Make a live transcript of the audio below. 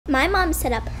My mom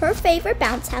set up her favorite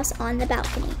bounce house on the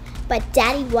balcony, but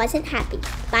Daddy wasn't happy.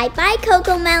 Bye-bye,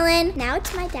 Coco Melon. Now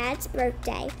it's my dad's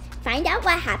birthday. Find out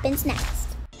what happens next.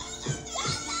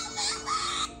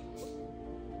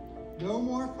 No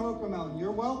more Pokémon.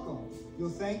 You're welcome. You'll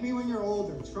thank me when you're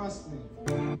older. Trust me.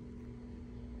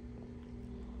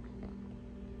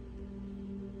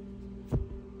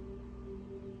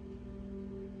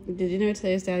 Did you know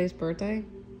today's Daddy's birthday?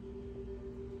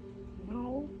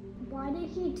 No. Why did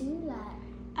he do that?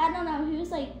 I don't know. He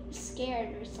was like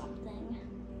scared or something.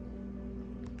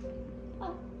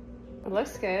 Oh. It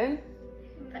looks good.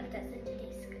 But it doesn't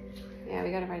taste good. Yeah,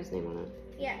 we gotta write his name on it.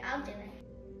 Yeah, I'll do it.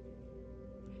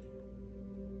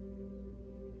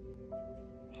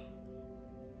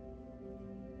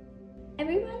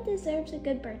 Everyone deserves a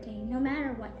good birthday, no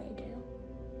matter what they do.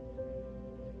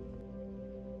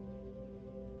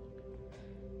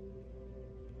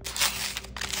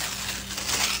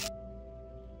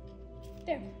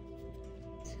 There.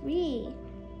 3,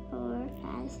 4,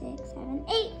 5, 6, 7,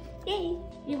 8. Yay!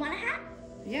 You want a hat?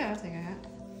 Yeah, I'll take a hat.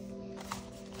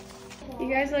 You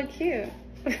guys look cute.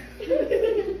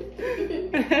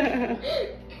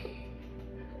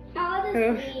 How old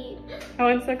is he? I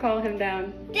want to call him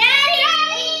down. Daddy!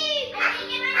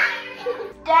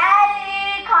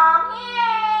 Daddy, come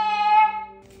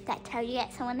here! That's how you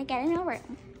get someone to get in a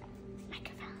room.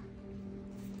 Microphone.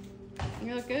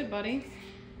 You look good, buddy.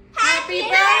 Happy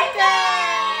birthday!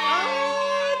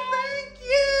 Oh, thank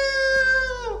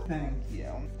you! Thank you.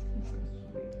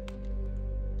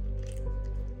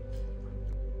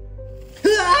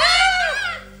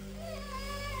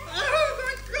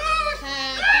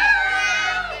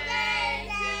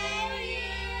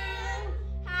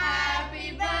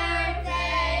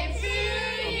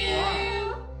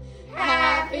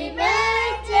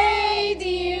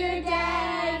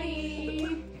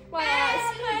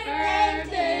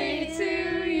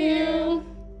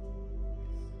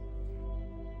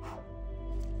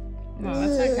 No,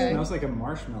 that's okay. Smells like a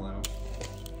marshmallow.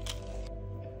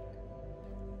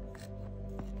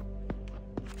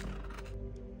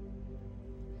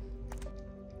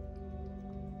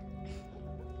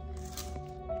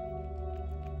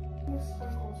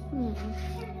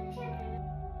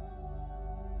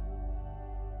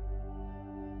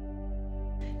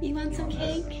 You want some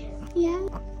cake? Yeah.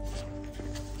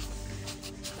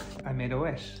 I made a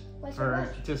wish. What's your for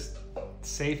wish? just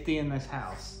safety in this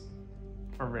house.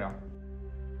 For real.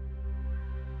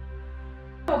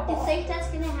 You think that's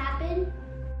gonna happen?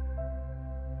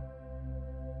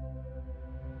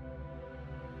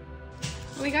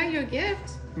 We got you a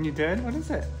gift. You did? What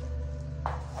is it?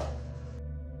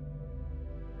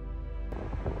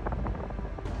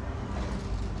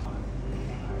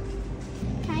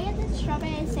 Can I get the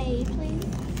strawberry acai, please?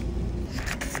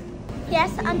 He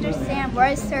has to understand we're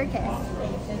a circus.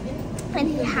 And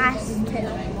he has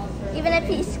to. Even if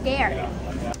he's scared.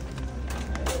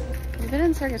 We've been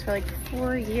in circus for like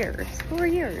 4 years. 4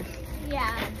 years.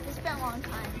 Yeah, it's been a long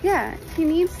time. Yeah, he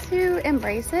needs to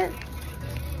embrace it,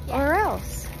 or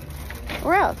else.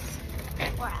 Or else.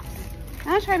 Or else.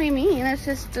 I'm not trying to be mean, it's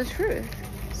just the truth.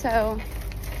 So,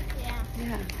 Yeah.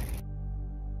 yeah.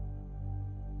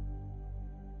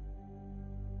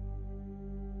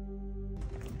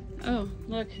 Oh,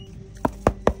 look.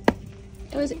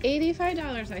 It was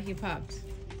 $85 that he popped.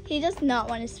 He does not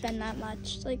want to spend that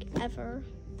much, like, ever.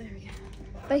 There we go.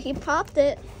 But he popped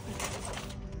it.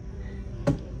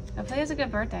 Hopefully he has a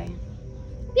good birthday.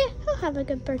 Yeah, he'll have a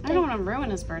good I birthday. don't want to ruin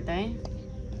his birthday.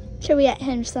 Should we get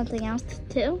him something else,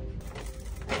 too?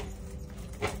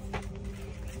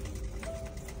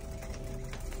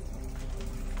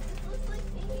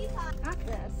 Got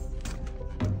this.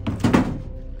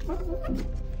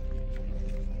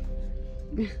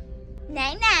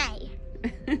 Nay.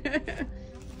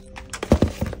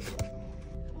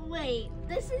 Wait,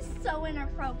 this is so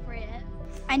inappropriate.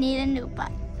 I need a new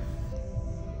butt.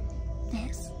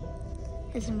 This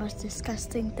is the most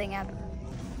disgusting thing ever.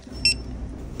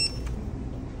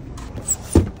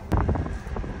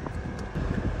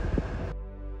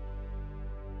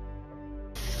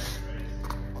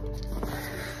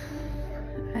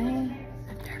 I'm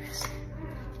nervous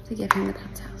to give him the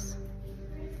bounce house.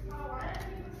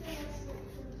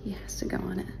 He has to go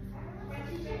on it,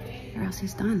 or else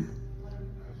he's done.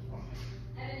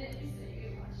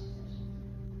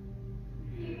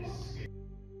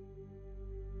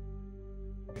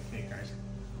 Hey guys.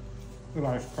 Look,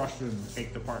 I've crushed it in the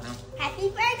cake department. Happy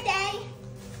birthday!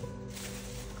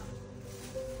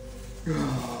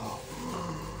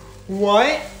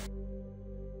 What?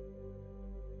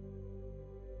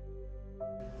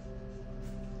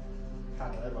 How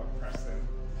do I look, Preston?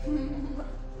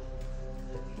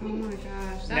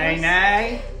 Nay,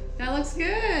 nay. That looks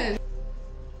good.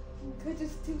 It's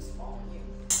just too small on you.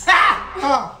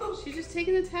 Ah! She's just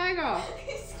taking the tag off.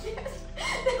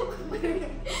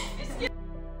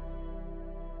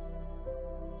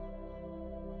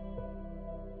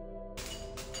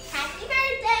 Happy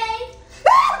birthday!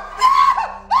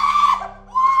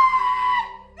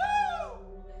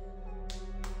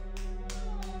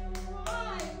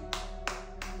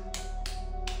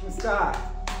 What's that?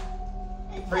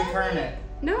 Return it.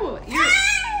 No,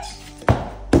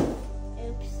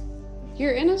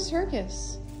 you're in a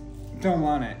circus. Don't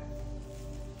want it.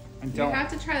 I You don't. have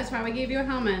to try. That's why we gave you a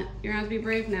helmet. You're gonna have to be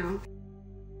brave now.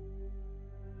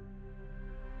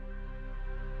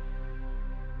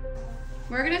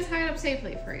 We're gonna tie it up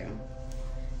safely for you.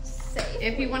 Safe.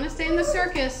 If you want to stay in the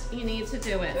circus, you need to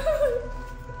do it.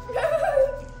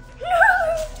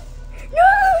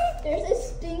 There's a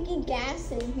stinky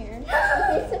gas in here.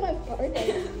 Okay, so my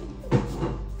birthday.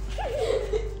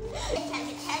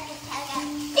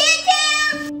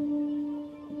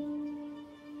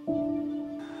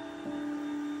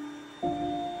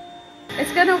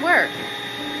 It's gonna work.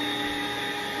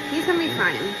 He's gonna be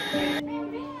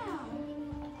fine.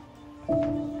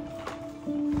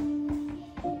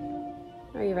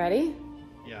 Are you ready?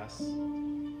 Yes.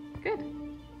 Good.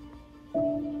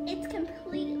 It's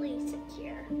completely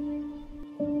secure.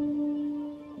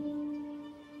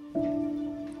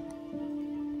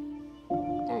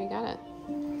 There, you got it.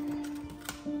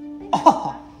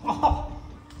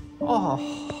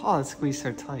 Oh, it squeezed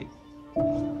so tight.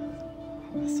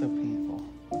 That's so painful.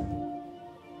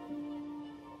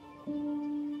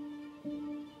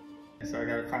 So I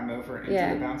gotta climb over into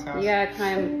the bounce house? You gotta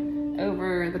climb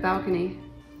over the balcony.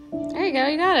 There you go,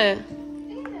 you got it.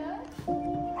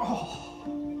 Oh,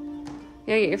 You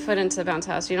gotta get your foot into the bounce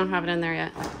house. You don't have it in there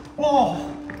yet.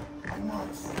 oh,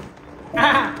 nuts.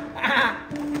 Ah, ah,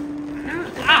 No,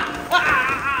 ah,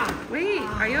 ah, wait,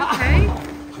 are you okay?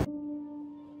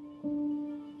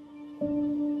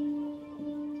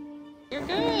 You're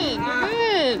good, you're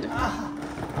good. ah.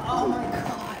 Oh my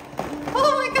god.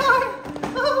 Oh my god.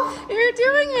 Oh. You're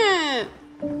doing it.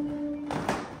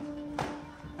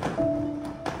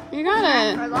 You got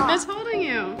it. It's holding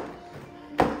you.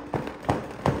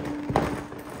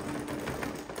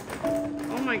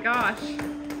 Oh my gosh.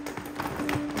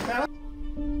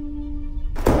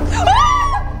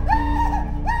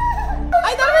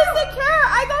 I thought it was secure!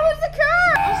 I thought it was secure!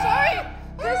 I'm sorry.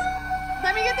 Just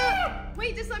let me get the.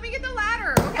 Wait, just let me get the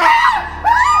ladder. Okay.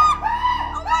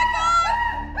 Oh my god!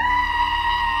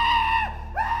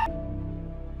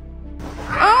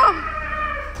 Oh.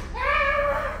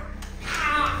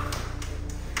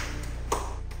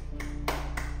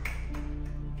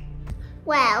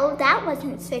 Well, that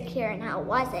wasn't secure now,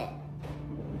 was it?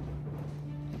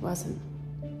 It wasn't.